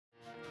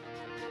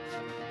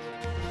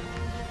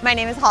My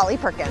name is Holly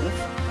Perkins.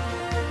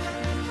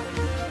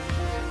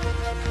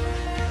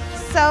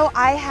 So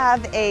I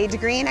have a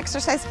degree in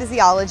exercise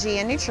physiology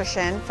and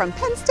nutrition from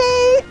Penn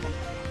State,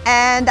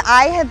 and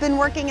I have been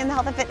working in the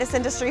health and fitness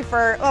industry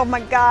for, oh my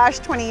gosh,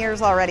 20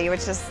 years already,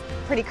 which is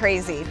pretty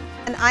crazy.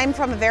 And I'm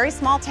from a very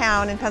small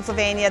town in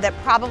Pennsylvania that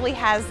probably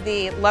has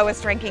the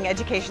lowest ranking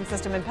education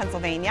system in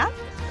Pennsylvania.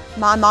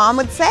 My mom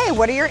would say,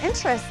 what are your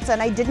interests?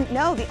 And I didn't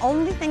know. The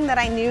only thing that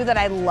I knew that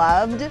I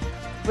loved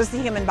was the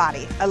human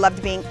body. I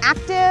loved being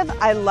active.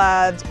 I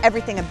loved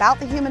everything about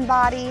the human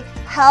body,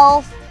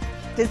 health,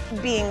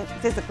 being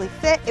physically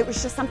fit. It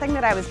was just something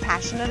that I was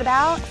passionate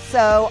about.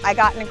 So I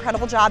got an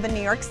incredible job in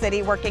New York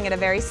City working at a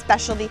very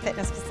specialty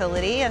fitness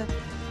facility, and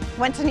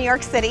went to New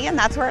York City, and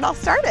that's where it all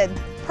started.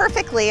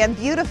 Perfectly and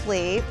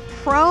beautifully,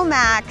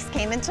 Promax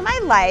came into my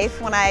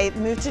life when I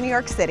moved to New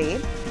York City.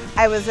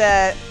 I was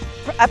a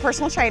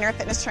personal trainer, a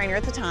fitness trainer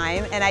at the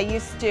time, and I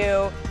used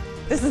to,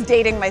 this is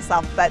dating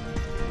myself, but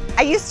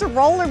I used to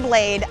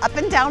rollerblade up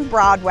and down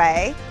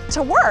Broadway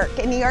to work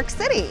in New York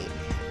City.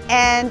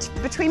 And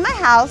between my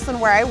house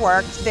and where I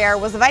worked, there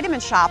was a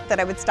vitamin shop that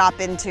I would stop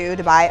into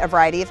to buy a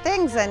variety of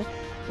things. And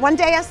one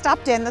day I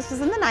stopped in, this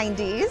was in the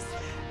 90s,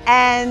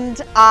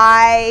 and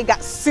I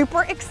got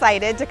super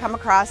excited to come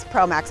across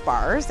Promax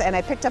bars, and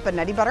I picked up a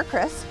Nutty Butter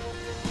Crisp,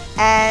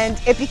 and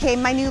it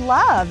became my new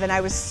love. And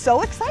I was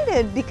so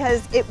excited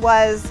because it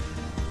was,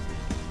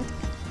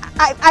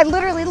 I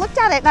literally looked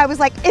at it and I was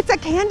like, it's a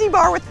candy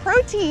bar with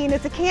protein.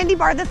 It's a candy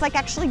bar that's like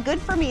actually good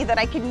for me, that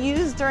I can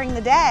use during the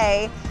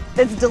day,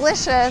 that's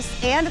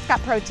delicious, and it's got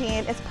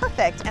protein. It's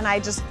perfect. And I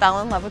just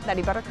fell in love with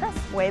Nutty Butter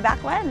Crisp way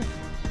back when.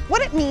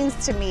 What it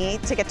means to me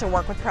to get to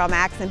work with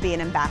Promax and be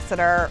an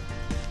ambassador,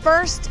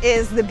 first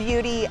is the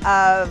beauty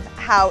of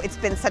how it's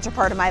been such a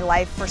part of my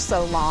life for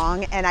so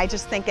long. And I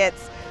just think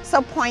it's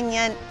so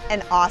poignant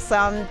and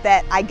awesome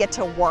that I get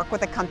to work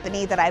with a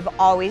company that I've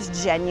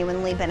always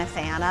genuinely been a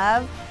fan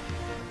of.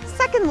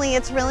 Secondly,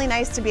 it's really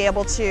nice to be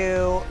able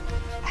to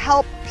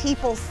help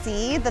people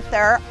see that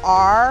there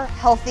are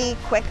healthy,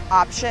 quick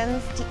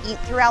options to eat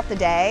throughout the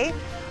day.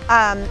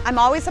 I'm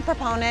always a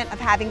proponent of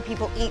having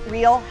people eat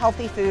real,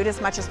 healthy food as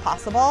much as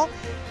possible,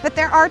 but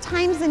there are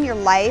times in your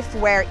life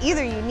where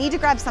either you need to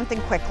grab something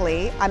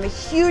quickly, I'm a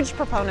huge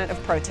proponent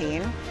of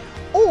protein,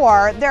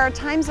 or there are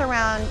times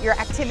around your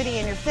activity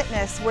and your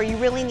fitness where you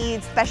really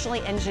need specially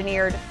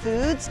engineered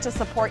foods to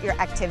support your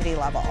activity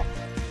level.